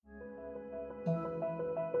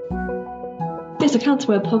This Accounting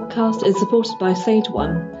Web podcast is supported by Sage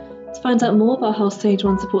One. To find out more about how Sage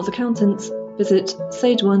One supports accountants, visit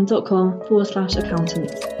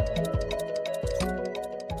sageone.com/accountants.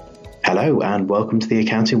 Hello and welcome to the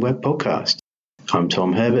Accounting Web podcast. I'm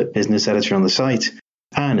Tom Herbert, business editor on the site,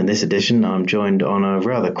 and in this edition I'm joined on a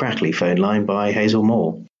rather crackly phone line by Hazel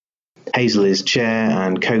Moore. Hazel is chair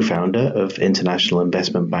and co-founder of international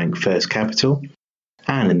investment bank First Capital,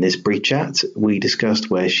 and in this brief chat we discussed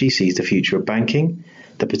where she sees the future of banking,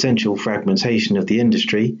 the potential fragmentation of the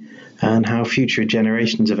industry, and how future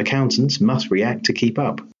generations of accountants must react to keep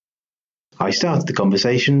up. I started the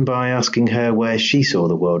conversation by asking her where she saw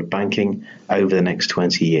the world of banking over the next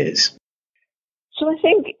 20 years. So I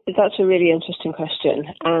think that's a really interesting question.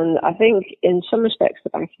 And I think in some respects the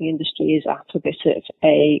banking industry is at a bit of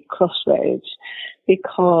a crossroads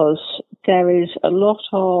because there is a lot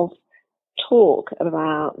of talk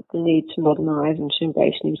about the need to modernise and to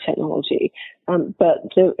embrace new technology, but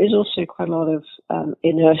there is also quite a lot of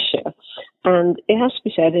inertia. And it has to be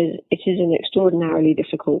said, it is an extraordinarily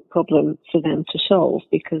difficult problem for them to solve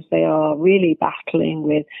because they are really battling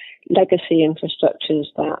with legacy infrastructures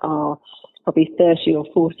that are probably 30 or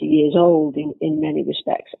 40 years old in many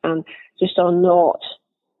respects and just are not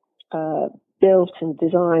built and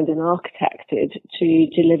designed and architected to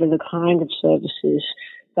deliver the kind of services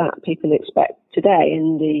that people expect today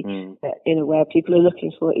where people are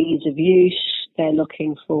looking for ease of use, they're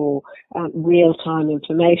looking for real-time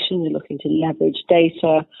information, they're looking to leverage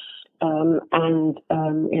data, and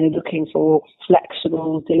looking for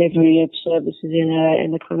flexible delivery of services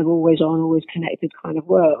in a kind of always-on, always connected kind of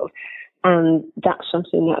world. And that's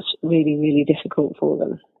something that's really, really difficult for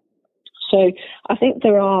them. So I think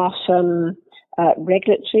there are some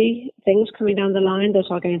regulatory things coming down the line that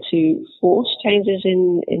are going to force changes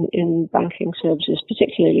in banking services,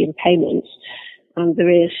 particularly in payments. And there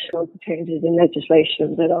is some changes in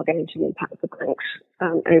legislation that are going to impact the banks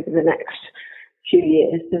over the next few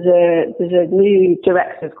years. There's a new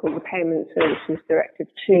directive called the Payment Services Directive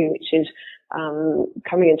 2, which is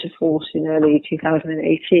coming into force in early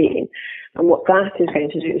 2018. And what that is going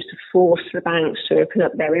to do is to force the banks to open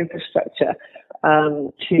up their infrastructure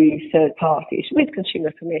to third parties, with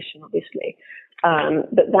consumer permission, obviously.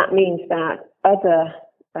 But that means that other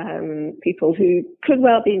people who could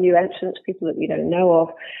well be new entrants, people that we don't know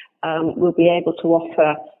of, will be able to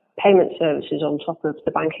offer payment services on top of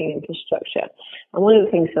the banking infrastructure. And one of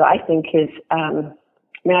the things that I think is, I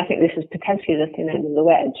think this is potentially the thin end of the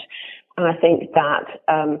wedge. And I think that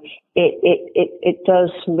it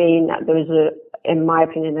does mean that there is, in my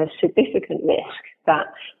opinion, a significant risk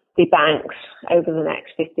that the banks over the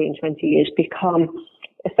next 15, 20 years become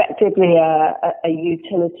effectively a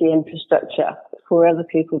utility infrastructure for other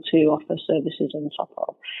people to offer services on top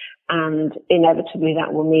of. And inevitably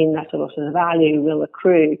that will mean that a lot of the value will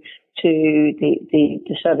accrue to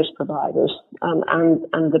the service providers, and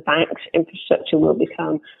the bank's infrastructure will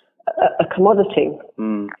become a commodity.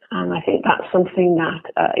 And I think that's something that,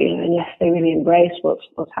 unless they really embrace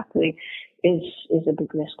what's happening, is a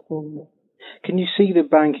big risk for them. Can you see the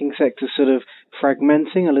banking sector sort of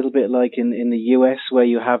fragmenting a little bit like in the US, where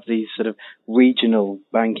you have these sort of regional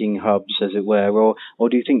banking hubs, as it were, or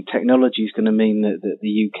do you think technology is going to mean that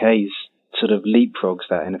the UK's sort of leapfrogs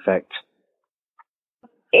that in effect?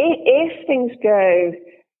 If things go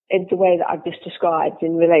in the way that I've just described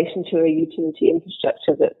in relation to a utility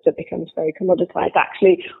infrastructure that becomes very commoditized,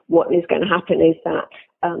 actually what is going to happen is that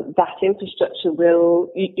that infrastructure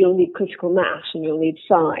you'll need critical mass and you'll need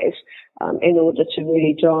size in order to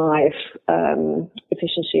really drive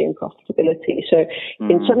efficiency and profitability. So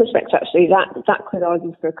in some respects, actually, that could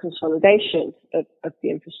argue for a consolidation of the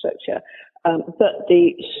infrastructure. But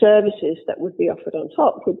the services that would be offered on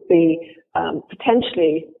top would be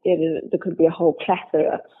potentially, there could be a whole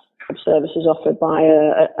plethora of services offered by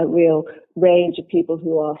a real range of people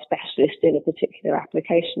who are specialists in a particular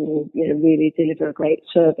application and really deliver a great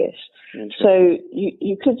service. So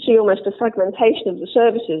you could see almost a fragmentation of the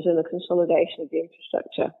services and a consolidation of the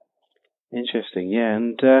infrastructure. Interesting, yeah.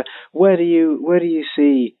 And where do you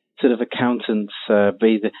see sort of accountants,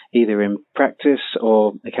 either in practice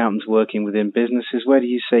or accountants working within businesses? Where do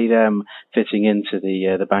you see them fitting into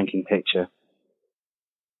the banking picture?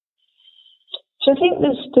 So I think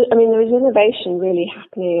there is innovation really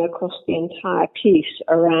happening across the entire piece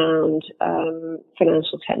around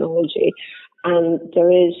financial technology, and there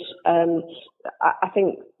is, I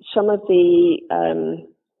think, some of the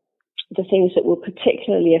things that will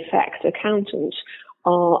particularly affect accountants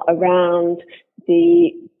are around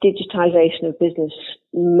the digitization of business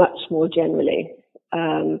much more generally.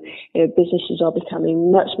 Businesses are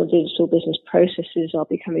becoming much more digital. Business processes are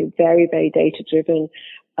becoming very, very data driven.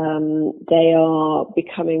 They are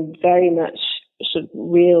becoming very much sort of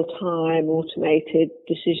real time automated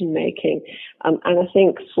decision making. And I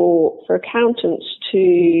think for accountants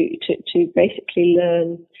to basically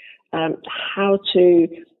learn how to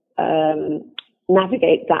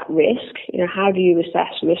navigate that risk. How do you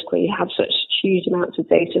assess risk when you have such huge amounts of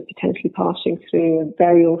data potentially passing through a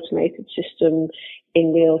very automated system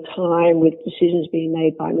in real time with decisions being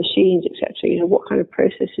made by machines, etc. What kind of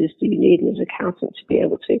processes do you need as an accountant to be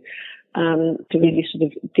able to really sort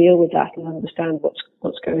of deal with that and understand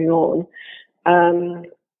what's going on? And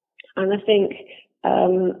I think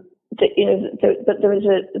but there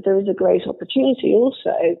is a great opportunity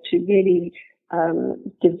also to really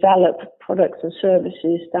develop products and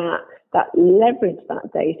services that leverage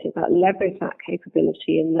that data, that leverage that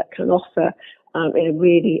capability, and that can offer in a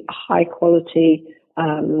really high quality.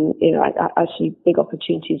 I see big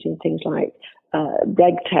opportunities in things like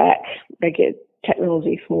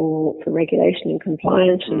technology for regulation and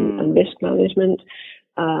compliance and risk management,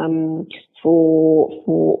 for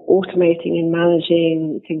automating and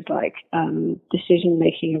managing things like decision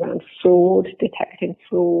making around fraud, detecting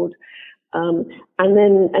fraud. And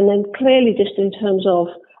then clearly just in terms of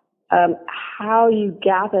how you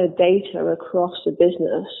gather data across the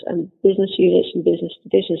business and business units and business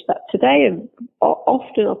divisions that today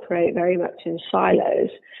often operate very much in silos.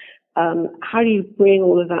 How do you bring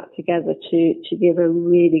all of that together to give a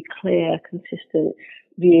really clear, consistent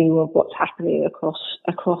view of what's happening across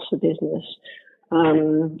the business?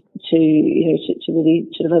 To really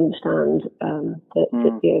sort of understand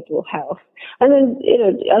the overall health, and then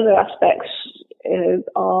the other aspects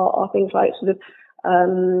are things like sort of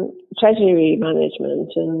treasury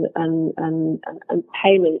management and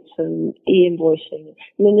payments and e-invoicing.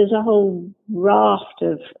 I mean, there's a whole raft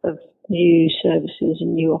of new services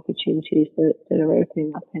and new opportunities that are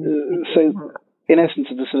opening up. In essence,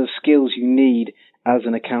 the sort of skills you need as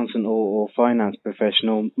an accountant or finance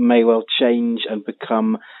professional may well change and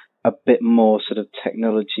become a bit more sort of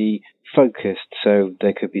technology focused. So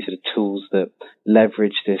there could be sort of tools that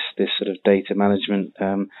leverage this sort of data management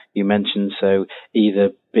you mentioned. So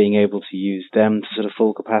either being able to use them to sort of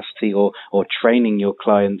full capacity, or training your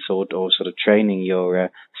clients or sort of training your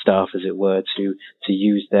staff, as it were, to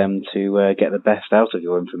use them to get the best out of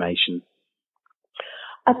your information.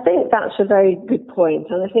 I think that's a very good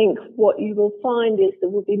point. And I think what you will find is there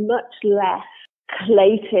will be much less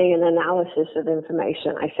collating and analysis of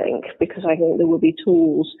information, I think, because I think there will be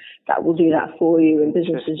tools that will do that for you, and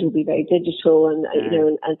businesses will be very digital, and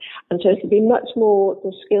so it'll be much more,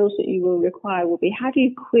 the skills that you will require will be, how do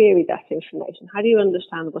you query that information? How do you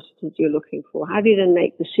understand what it is you're looking for? How do you then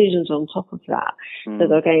make decisions on top of that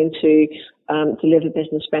that are going to deliver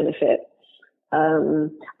business benefit?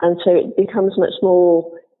 And so it becomes much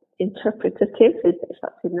more interpretative, if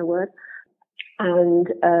that's even a word, and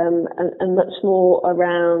much more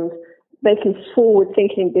around making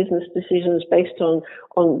forward-thinking business decisions based on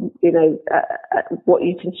what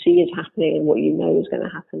you can see is happening and what you know is going to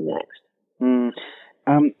happen next.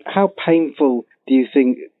 How painful do you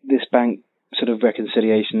think this bank sort of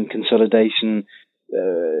reconciliation consolidation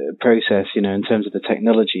process, in terms of the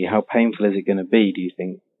technology, how painful is it going to be, do you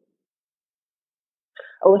think?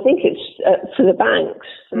 Oh, I think it's for the banks,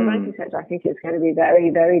 for the banking sector. I think it's going to be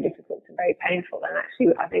very, very difficult and very painful. And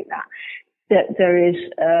actually, I think that there is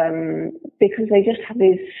because they just have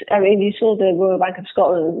these. I mean, you saw the Royal Bank of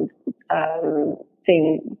Scotland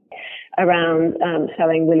thing around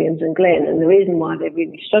selling Williams and Glyn, and the reason why they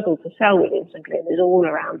really struggled to sell Williams and Glyn is all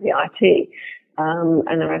around the IT.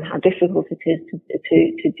 And around how difficult it is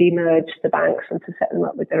to demerge the banks and to set them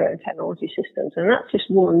up with their own technology systems. And that's just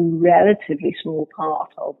one relatively small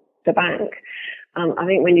part of the bank. I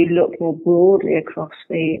think when you look more broadly across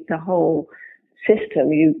the whole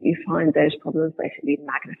system, you find those problems basically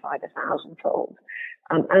magnified 1,000-fold.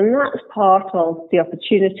 And that's part of the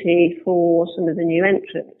opportunity for some of the new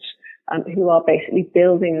entrants who are basically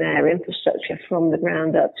building their infrastructure from the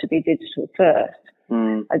ground up to be digital first.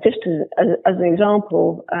 Just as an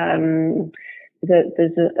example,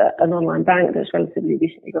 there's an online bank that's relatively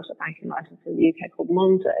recently got a banking license in the UK called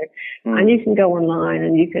Monzo, and you can go online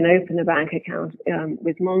and you can open a bank account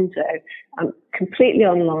with Monzo completely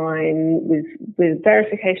online with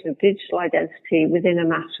verification of digital identity within a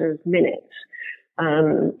matter of minutes.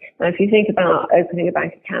 Now, if you think about opening a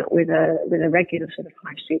bank account with a regular sort of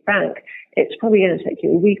high street bank, it's probably going to take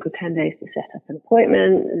you a week or 10 days to set up an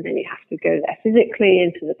appointment, and then you have to go there physically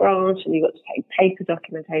into the branch, and you've got to take paper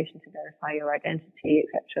documentation to verify your identity,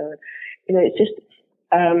 etc. It's just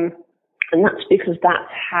And that's because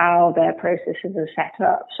that's how their processes are set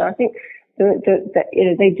up. So I think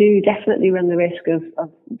they do definitely run the risk of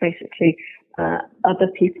basically other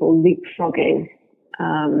people leapfrogging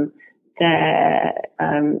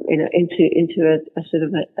into a sort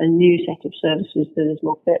of a new set of services that is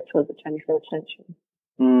more fit for the 21st century.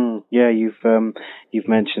 Yeah, you've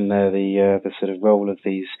mentioned there the sort of role of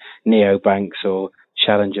these neobanks or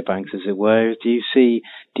challenger banks, as it were. Do you see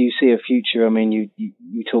a future? I mean,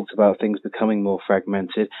 you talked about things becoming more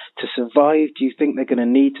fragmented. To survive, do you think they're going to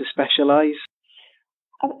need to specialise?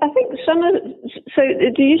 I think so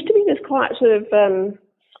there used to be this quite sort of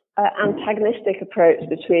antagonistic approach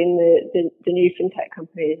between the new fintech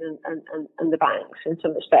companies and the banks in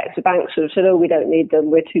some respects. The banks sort of said, "Oh, we don't need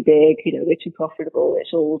them. We're too big. We're too profitable.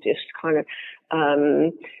 It's all just kind of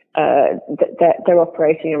they're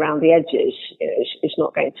operating around the edges. It's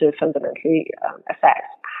not going to fundamentally affect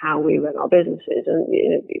how we run our businesses." And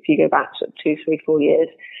if you go back sort of 2, 3, 4 years,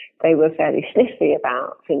 they were fairly sniffy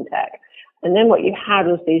about fintech. And then what you had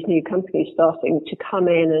was these new companies starting to come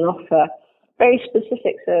in and offer very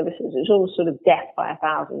specific services. It's almost sort of death by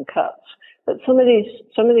 1,000 cuts. But some of these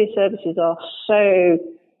services are so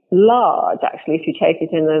large, actually, if you take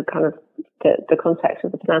it in the kind of the context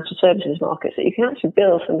of the financial services market, that you can actually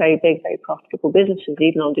build some very big, very profitable businesses,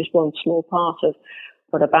 even on just one small part of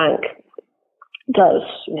what a bank does.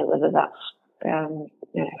 Whether that's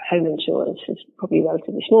home insurance is probably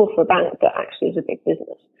relatively small for a bank, but actually is a big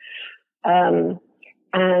business. And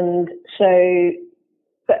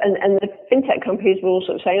the fintech companies were all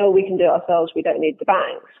sort of saying, "Oh, we can do it ourselves. We don't need the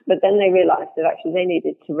banks." But then they realised that actually they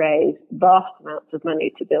needed to raise vast amounts of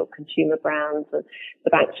money to build consumer brands, and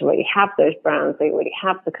the banks already have those brands. They already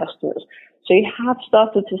have the customers. So you have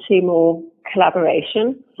started to see more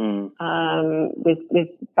collaboration with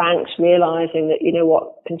banks realising that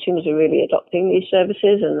consumers are really adopting these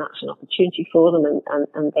services, and that's an opportunity for them,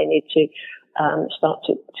 and they need to start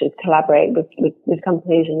to collaborate with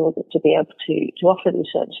companies in order to be able to offer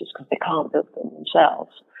these services, because they can't build them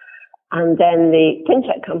themselves. And then the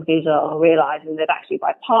fintech companies are realizing that actually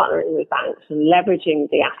by partnering with banks and leveraging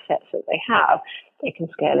the assets that they have, they can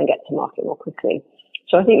scale and get to market more quickly.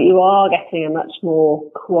 So I think you are getting a much more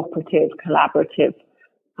cooperative, collaborative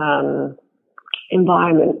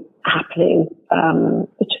environment happening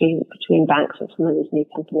between banks and some of these new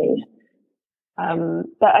companies.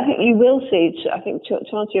 But I think you will see, to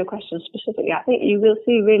answer your question specifically, I think you will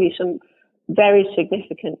see really some very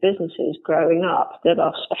significant businesses growing up that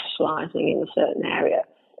are specialising in a certain area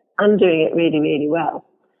and doing it really, really well.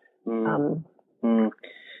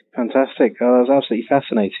 Fantastic. Oh, that was absolutely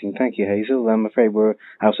fascinating. Thank you, Hazel. I'm afraid we're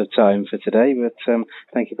out of time for today, but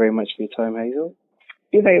thank you very much for your time, Hazel.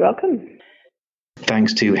 You're very welcome.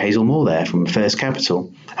 Thanks to Hazel Moore there from First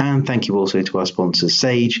Capital, and thank you also to our sponsors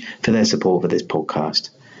Sage for their support for this podcast.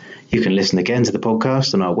 You can listen again to the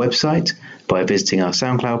podcast on our website by visiting our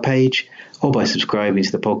SoundCloud page, or by subscribing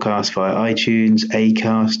to the podcast via iTunes,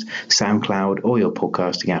 Acast, SoundCloud, or your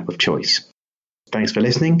podcasting app of choice. Thanks for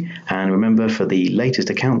listening, and remember, for the latest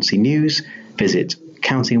accountancy news, visit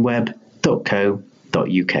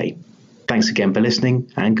accountingweb.co.uk. Thanks again for listening,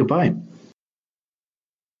 and goodbye.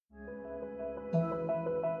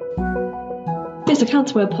 This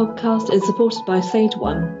Accounting Web podcast is supported by Sage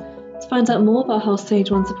One. To find out more about how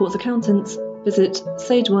Sage One supports accountants, visit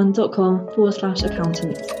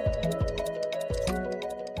sageone.com/accountants.